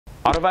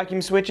auto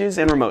vacuum switches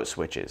and remote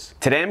switches.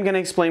 Today I'm going to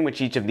explain what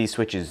each of these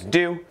switches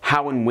do,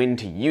 how and when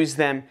to use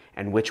them,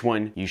 and which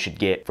one you should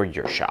get for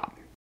your shop.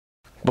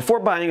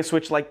 Before buying a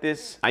switch like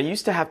this, I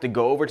used to have to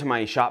go over to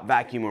my shop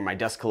vacuum or my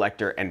dust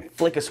collector and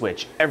flick a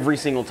switch every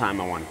single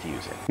time I wanted to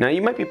use it. Now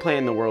you might be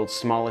playing the world's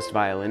smallest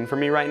violin for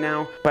me right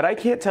now, but I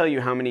can't tell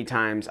you how many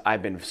times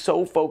I've been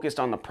so focused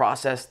on the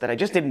process that I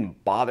just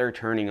didn't bother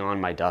turning on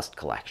my dust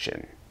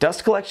collection.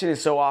 Dust collection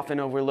is so often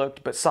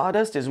overlooked, but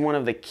sawdust is one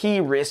of the key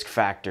risk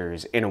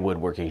factors in a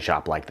woodworking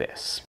shop like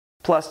this.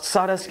 Plus,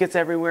 sawdust gets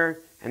everywhere,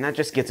 and that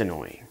just gets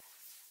annoying.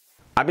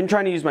 I've been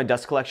trying to use my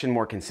dust collection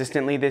more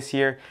consistently this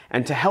year,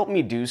 and to help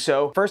me do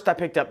so, first I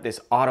picked up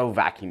this auto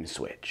vacuum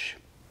switch.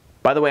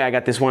 By the way, I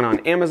got this one on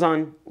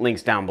Amazon,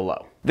 links down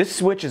below. This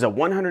switch is a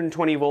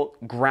 120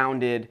 volt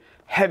grounded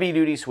heavy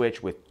duty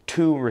switch with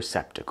two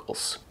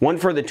receptacles. One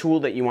for the tool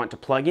that you want to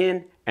plug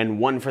in and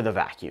one for the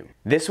vacuum.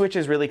 This switch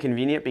is really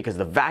convenient because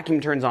the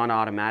vacuum turns on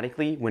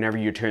automatically whenever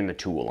you turn the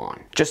tool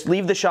on. Just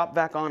leave the shop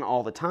vac on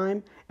all the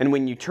time, and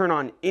when you turn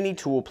on any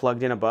tool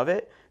plugged in above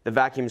it, the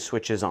vacuum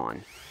switches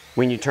on.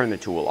 When you turn the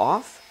tool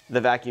off,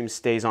 the vacuum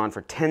stays on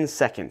for 10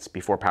 seconds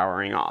before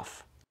powering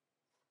off.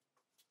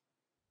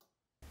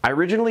 I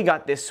originally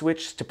got this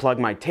switch to plug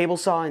my table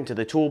saw into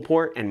the tool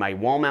port and my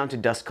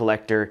wall-mounted dust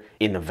collector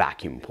in the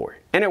vacuum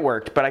port. And it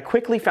worked, but I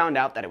quickly found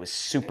out that it was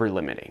super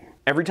limiting.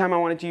 Every time I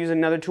wanted to use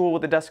another tool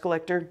with a dust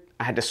collector,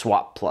 I had to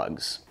swap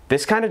plugs.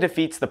 This kind of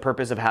defeats the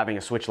purpose of having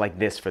a switch like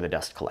this for the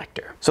dust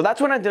collector. So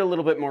that's when I did a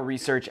little bit more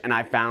research and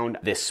I found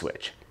this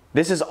switch.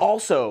 This is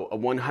also a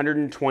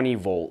 120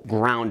 volt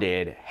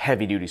grounded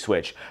heavy duty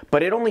switch,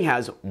 but it only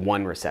has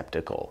one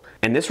receptacle.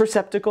 And this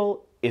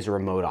receptacle is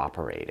remote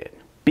operated.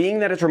 Being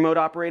that it's remote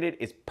operated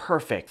is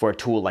perfect for a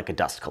tool like a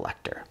dust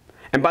collector.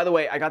 And by the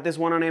way, I got this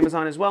one on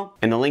Amazon as well,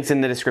 and the link's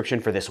in the description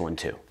for this one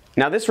too.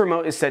 Now this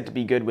remote is said to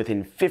be good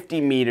within 50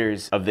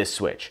 meters of this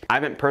switch. I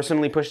haven't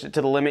personally pushed it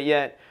to the limit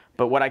yet,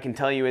 but what I can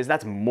tell you is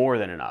that's more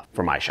than enough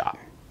for my shop.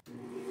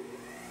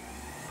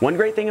 One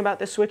great thing about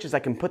this switch is I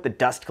can put the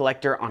dust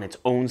collector on its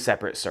own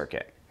separate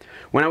circuit.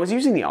 When I was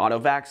using the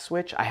AutoVac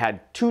switch, I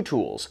had two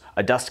tools,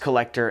 a dust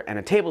collector and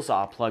a table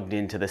saw plugged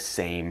into the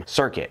same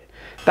circuit.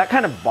 That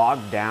kind of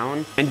bogged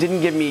down and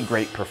didn't give me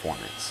great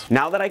performance.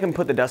 Now that I can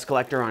put the dust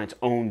collector on its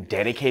own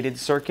dedicated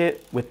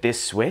circuit with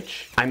this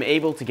switch, I'm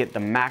able to get the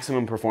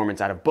maximum performance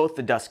out of both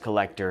the dust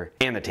collector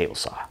and the table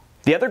saw.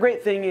 The other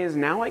great thing is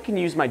now I can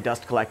use my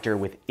dust collector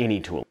with any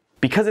tool.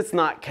 Because it's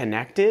not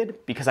connected,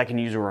 because I can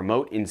use a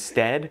remote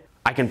instead,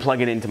 I can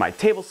plug it into my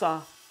table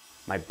saw,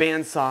 my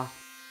bandsaw,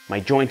 my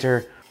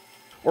jointer,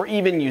 or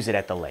even use it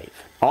at the lathe.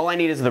 All I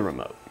need is the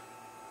remote.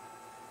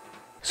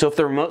 So if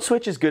the remote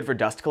switch is good for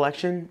dust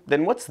collection,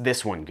 then what's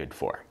this one good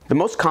for? The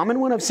most common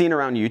one I've seen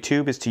around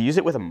YouTube is to use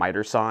it with a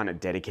miter saw and a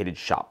dedicated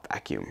shop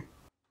vacuum.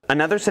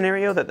 Another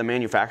scenario that the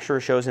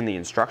manufacturer shows in the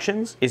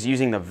instructions is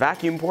using the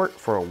vacuum port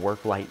for a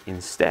work light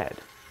instead.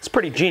 It's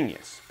pretty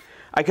genius.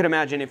 I could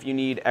imagine if you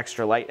need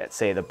extra light at,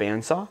 say, the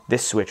bandsaw,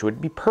 this switch would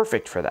be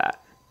perfect for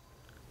that.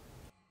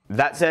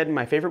 That said,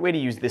 my favorite way to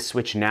use this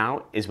switch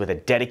now is with a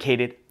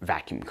dedicated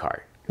vacuum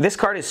cart. This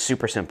cart is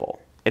super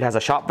simple. It has a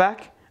shop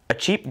vac, a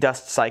cheap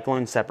dust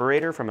cyclone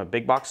separator from a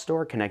big box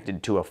store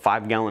connected to a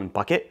 5-gallon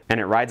bucket, and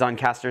it rides on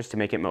casters to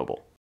make it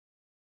mobile.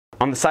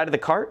 On the side of the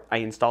cart, I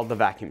installed the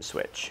vacuum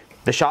switch.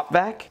 The shop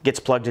vac gets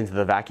plugged into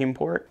the vacuum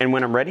port, and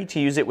when I'm ready to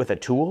use it with a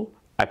tool,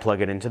 I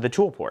plug it into the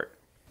tool port.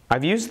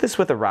 I've used this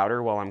with a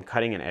router while I'm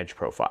cutting an edge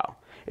profile.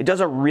 It does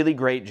a really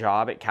great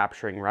job at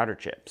capturing router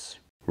chips.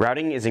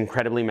 Routing is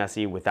incredibly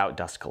messy without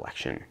dust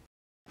collection.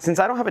 Since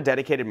I don't have a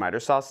dedicated miter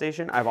saw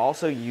station, I've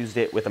also used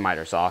it with a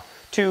miter saw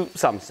to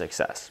some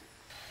success.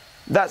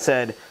 That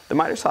said, the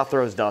miter saw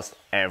throws dust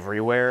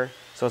everywhere,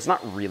 so it's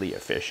not really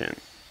efficient.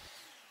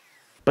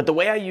 But the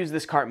way I use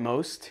this cart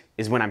most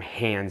is when I'm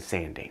hand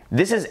sanding.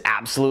 This is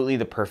absolutely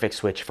the perfect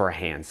switch for a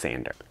hand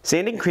sander.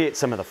 Sanding creates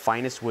some of the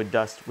finest wood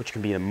dust, which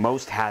can be the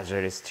most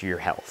hazardous to your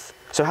health.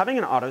 So having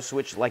an auto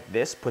switch like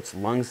this puts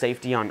lung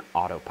safety on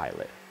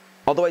autopilot.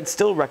 Although I'd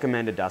still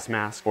recommend a dust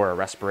mask or a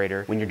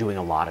respirator when you're doing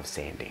a lot of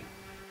sanding.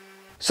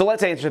 So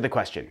let's answer the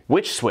question,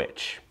 which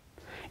switch?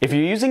 If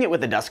you're using it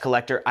with a dust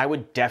collector, I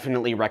would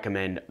definitely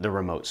recommend the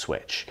remote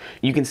switch.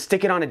 You can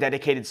stick it on a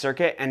dedicated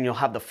circuit and you'll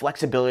have the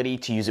flexibility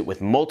to use it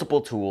with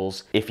multiple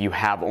tools if you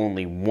have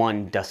only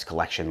one dust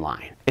collection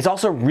line. It's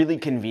also really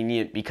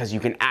convenient because you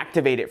can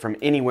activate it from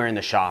anywhere in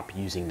the shop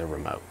using the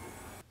remote.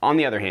 On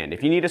the other hand,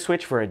 if you need a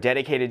switch for a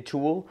dedicated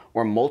tool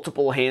or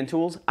multiple hand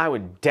tools, I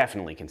would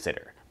definitely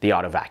consider the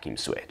auto vacuum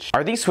switch.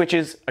 Are these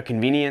switches a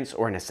convenience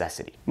or a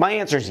necessity? My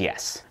answer is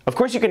yes. Of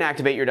course you can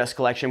activate your dust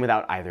collection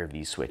without either of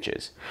these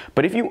switches.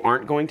 But if you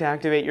aren't going to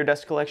activate your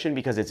dust collection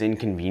because it's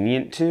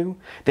inconvenient to,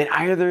 then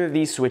either of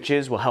these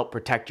switches will help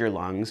protect your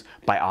lungs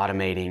by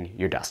automating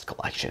your dust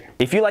collection.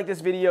 If you like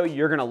this video,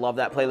 you're gonna love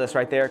that playlist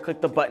right there.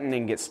 Click the button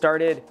and get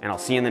started, and I'll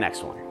see you in the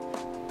next one.